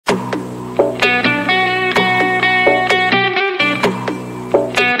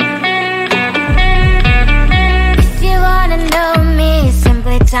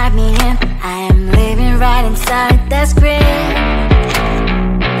last grip.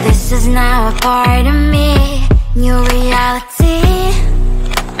 This is now a part of me, new reality.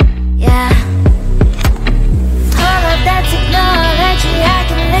 Yeah. All of that technology I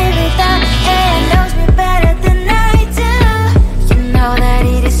can live without. It knows me better than I do. You know that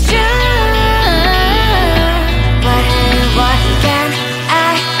it is true. But hey, what can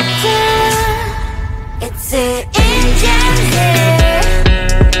I do? It's the engine here,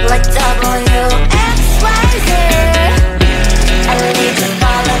 like WXYZ. I need to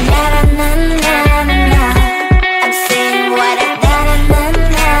follow na na na na na na. I'm saying what I na na na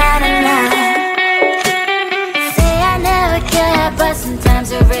na na na. Say I never care, but sometimes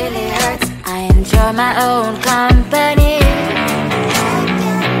it really hurts. I enjoy my own company.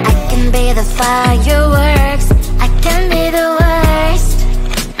 I can be the fireworks, I can be the worst.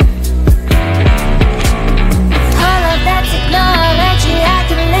 All of that technology I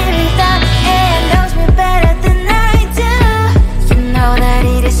can live without. It knows me better than I do. You know that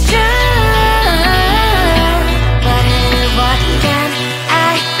it is true. But hey, what can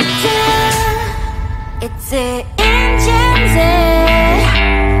I do? It's the engines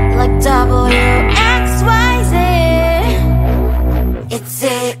like WXYZ. It's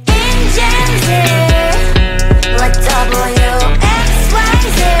the engines like WXYZ.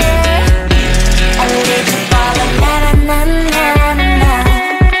 I need to follow na na na na na na.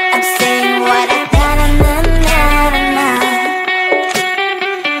 I'm saying what I na na na na na na.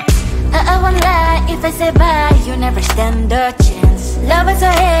 I won't lie if I say bye, you never stand a chance. Love is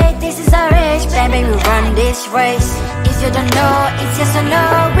or hate, this is our age. Baby, we run this race. If you don't know, it's yes or no.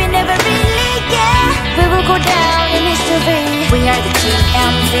 We never really get. We will go down in history. We are the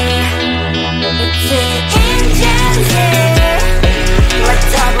GMZ. It's the engines like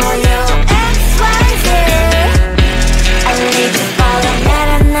WXYZ. I need to follow na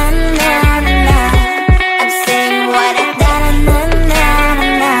na na na na na. I'm saying what I na na na na na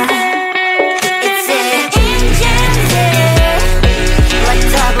na. It's the engines like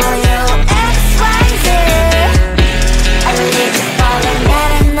WXYZ. I need to follow na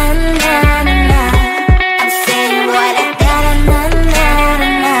na na na na na. I'm saying what I na na na na na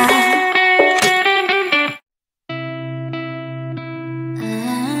na.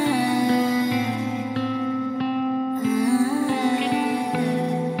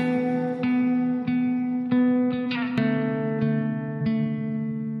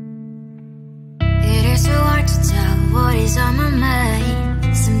 It is so hard to tell what is on my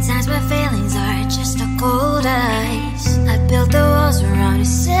mind. Sometimes my feelings are just a cold ice. I built the walls around you,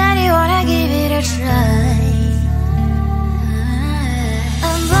 said you wanna give it a try.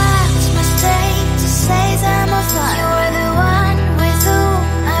 Unlocked my state to say I'm a fly. You are the one with whom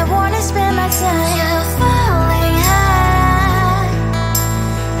I wanna spend my time. You're falling high.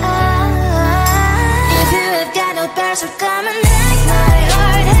 If you have got no bears, so come and hack my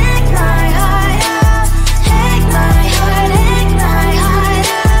heart, hack my heart up. Hack my heart, hack my heart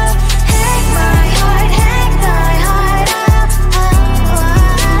up. Hack my heart, hack my heart up.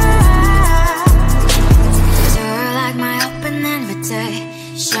 You're like my open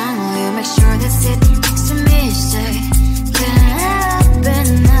invitation. Will you make sure that sitting next to me say, can I open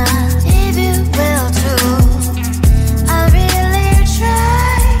up if you will too? I'll really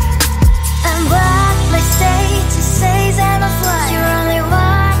try. And what my state to say I'm a fly. You're only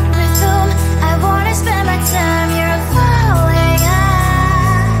one with whom I wanna spend my time. You're falling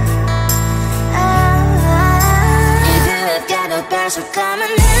high. If you have got no bears, so come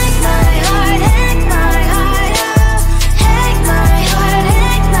and hack my heart, hack my heart up. Hack my heart,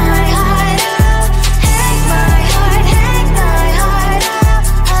 hack my heart up. Hack my heart, hack my heart up.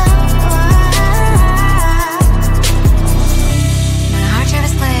 My heart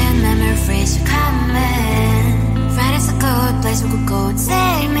travels playing memories are coming. Right as a good place we could go and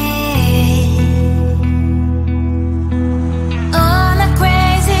take me. On a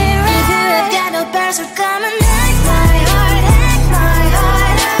crazy ride. If you have got no bears, so come and hack my heart, hack my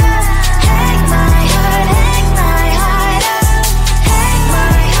heart up. Hack my heart, hack my heart up. Hack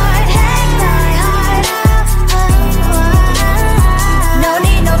my heart, hack my heart up. No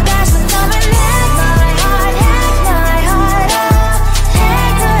need no bears, so come and hack my heart, hack my heart up.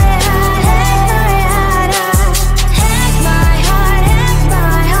 Hack my heart, hack my heart up. Hack my heart, hack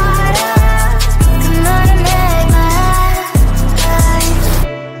my heart up. Come on and hack my heart.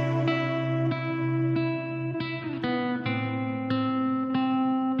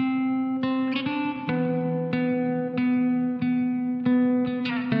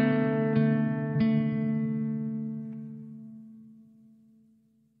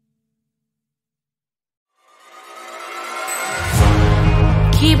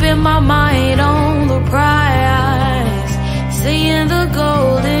 Keeping my mind on the prize. the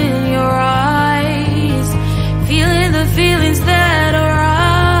gold in your eyes, feeling the feelings that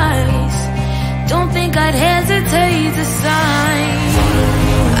arise. Don't think I'd hesitate to sign.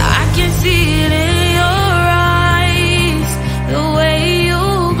 I can see it in your eyes, the way you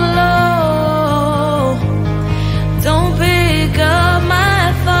glow. Don't pick up my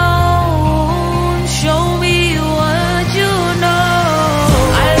phone, show me what you know.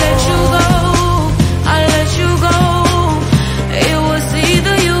 I let you go, I let you go. It was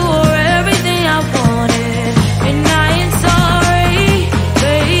either you or everything I wanted, and I ain't sorry,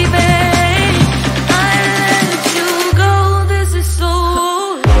 baby. I let you go, this is so.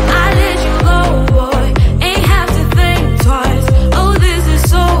 I let you go, boy, ain't have to think twice. Oh, this is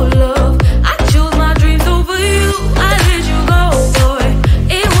so love. I chose my dreams over you. I let you go, boy,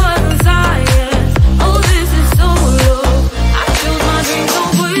 it wasn't science. Oh, this is so love. I chose my dreams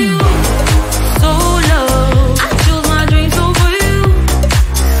over you. So love. I chose my dreams over you.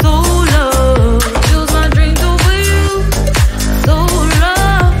 So love. Chose my dreams over you. So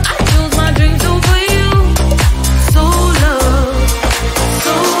love. I chose my dreams over you. So love.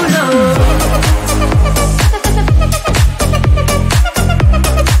 So love.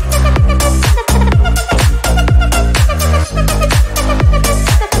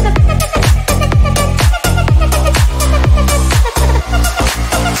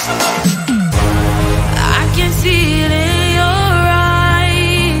 I can see it in your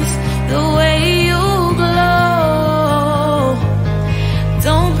eyes, the way you glow.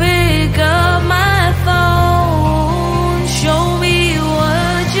 Don't pick up my phone, show me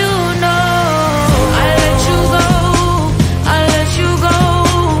what you know. I let you go, I let you go.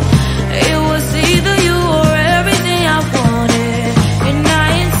 It was either you or everything I wanted, and I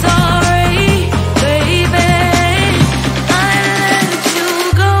ain't sorry, baby. I let you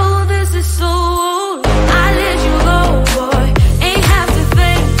go, this is so. I let you go, boy, ain't have to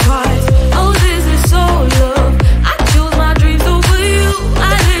think twice. Oh, this is so love. I chose my dreams over you.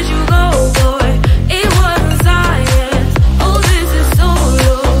 I let you go, boy, it wasn't science. Oh, this is so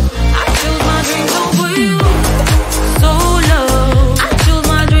love. I chose my dreams over you. So love. I chose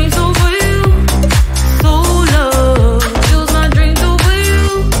my dreams over you. So love. Chose my dreams over you.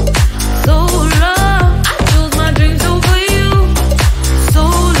 So love. I chose my dreams over you. So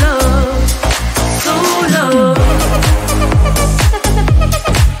love. So love.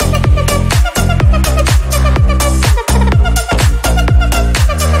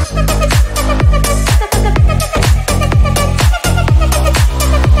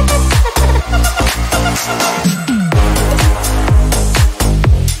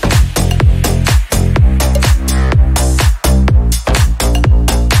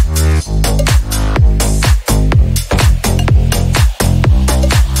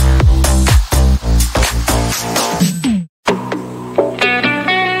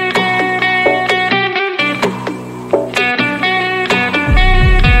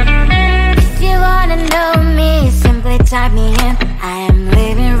 If you wanna know me, simply type me in. I am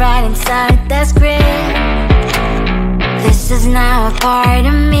living right inside the screen. This is now a part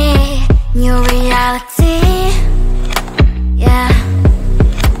of me, new reality. Yeah.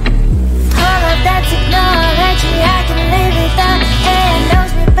 All of that technology I can live without. It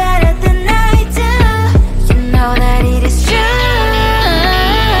knows me better than I do. You know that it is true.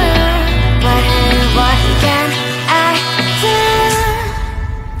 But hey, what can I do?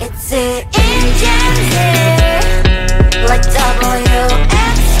 It's the engines here, like WXYZ.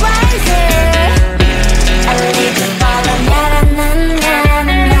 I leave you falling, na na na na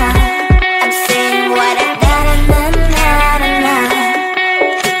na na. I'm saying what I na na na na na na.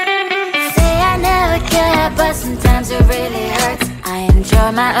 Say I never care, but sometimes it really hurts. I enjoy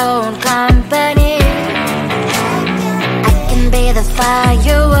my own company. I can be the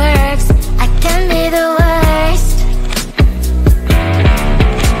fireworks, I can be the worst.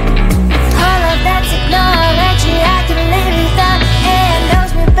 All of that technology I can live without. It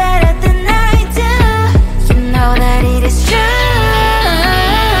knows me better than I do. You know that it is true.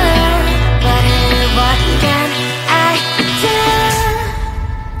 But hey, what can I do?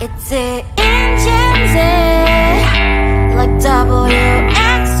 It's the engines, like WXYZ.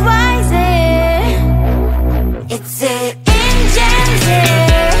 It's the engines,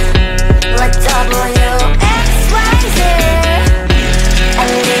 like WXYZ. I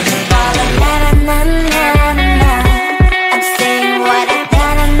live you falling, na na na na na na. I'm saying what I na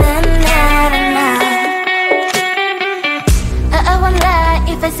na na na na na. I won't lie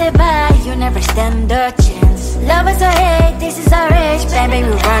if I say bye, you never stand a chance. Love is or hate, this is our age, baby,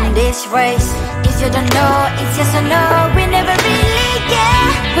 we run this race. If you don't know, it's yes or no, we never really care.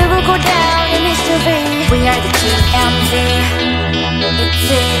 We will go down in history, we are the GMZ.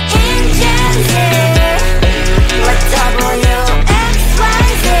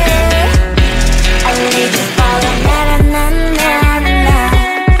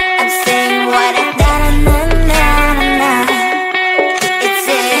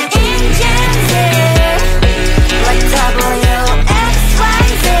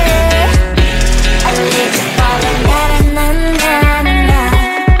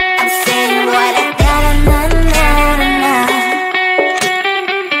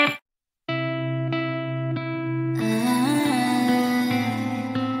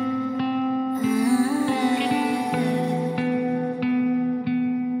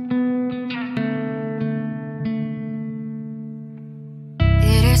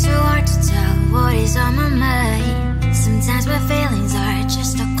 what is on my mind. Sometimes my feelings are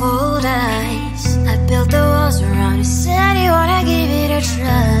just a cold ice. I built the walls around you, said you wanna give it a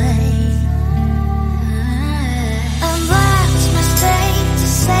try. Unlocked my state to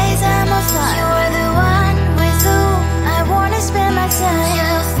say I'm a fly. You are the one with whom I wanna spend my time.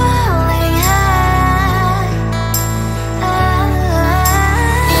 You're falling high.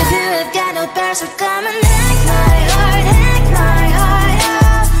 If you have got no bears, so come and hack my heart, hack my heart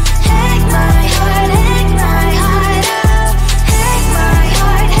out. Hack my heart, hack my heart out. Hack my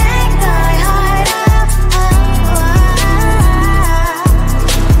heart, hack my heart out.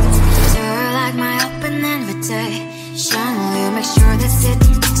 You're like my open invitation. Will you make sure that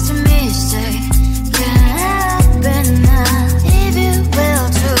sitting next to me is safe? Yeah, open up if you will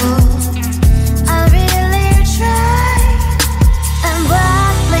too. I'll really try and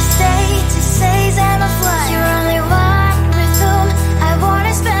block my state to say I'm a fly. You're only one with whom I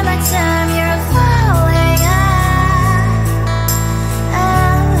wanna spend my time. You're falling high.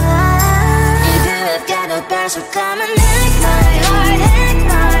 If you have got no bears, so come and hack my heart, hack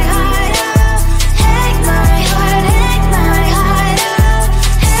my heart out. Hack my heart, hack my heart out.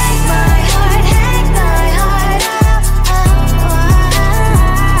 Hack my heart, hack my heart out.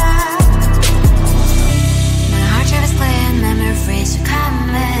 My heart travels playing memories are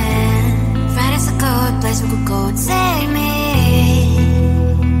coming. Right as a good place we could go and take me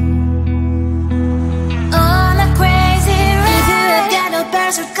on a crazy ride. If you have got no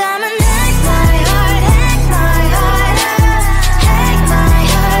bears, so come and hack my heart, hack my heart out. Hack my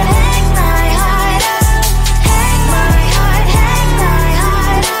heart, hack my heart out. Hack my heart, hack my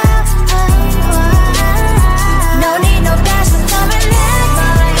heart out. No need no bears, so come and hack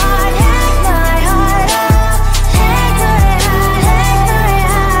my heart, hack my heart out. Hack my heart, hack my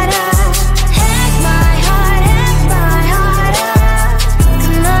heart out. Hack my heart, hack my heart out.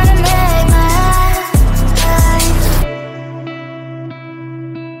 Come on and make my heart.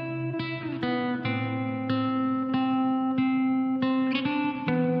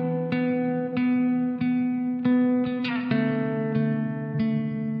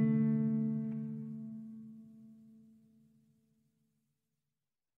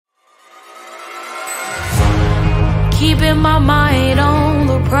 Keeping my mind on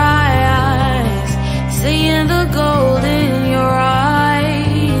the prize, seeing the gold in your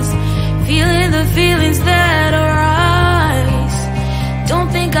eyes, feeling the feelings that arise. Don't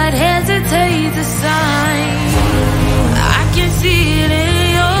think I'd hesitate to sign. I can see it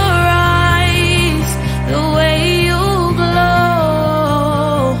in your eyes, the way you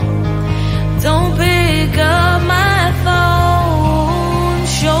glow. Don't pick up my phone,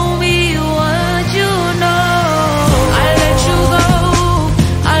 show me what you know. I let you go,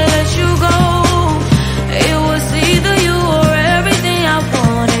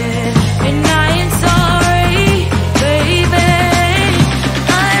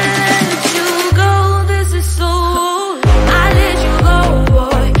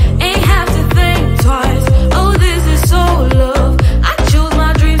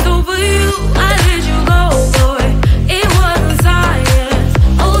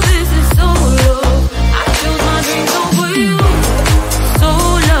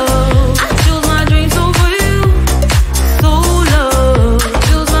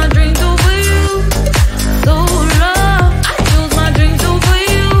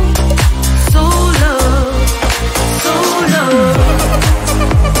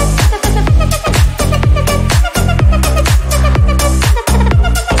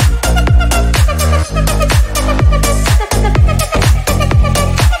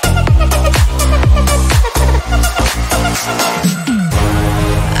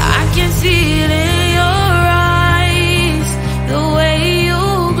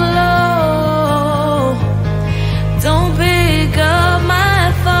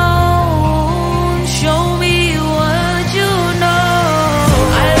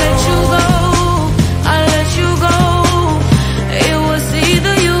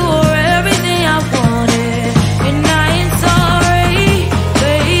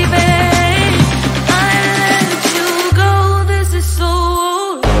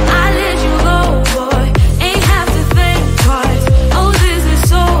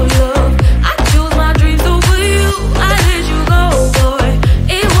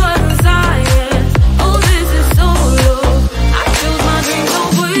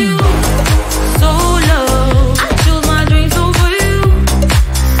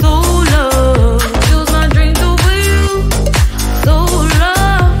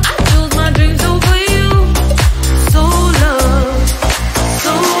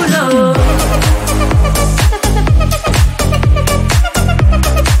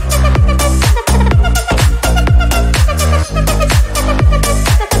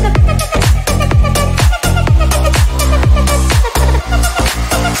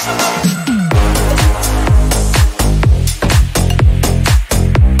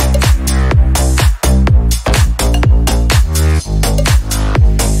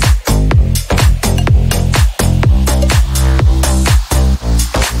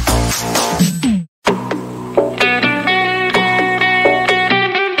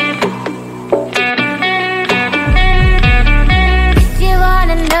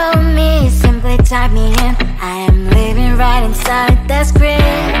 write me in. I am living right inside the script.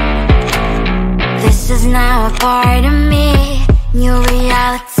 This is now a part of me, new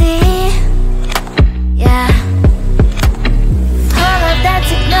reality. Yeah. All of that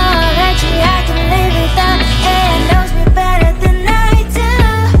technology I can live without. It knows me better than I do.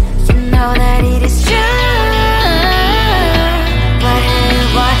 You know that it is true. But hey,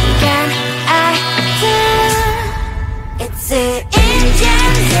 what can I do? It's the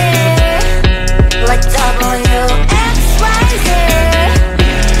engine here, like WXYZ.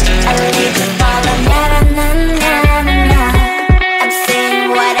 I leave the ball and na-na-na-na-na. I'm saying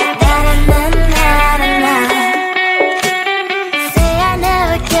what I na-na-na-na-na. Say I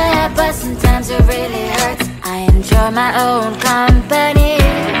never care, but sometimes it really hurts. I enjoy my own company.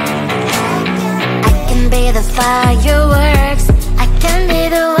 I can be the firework.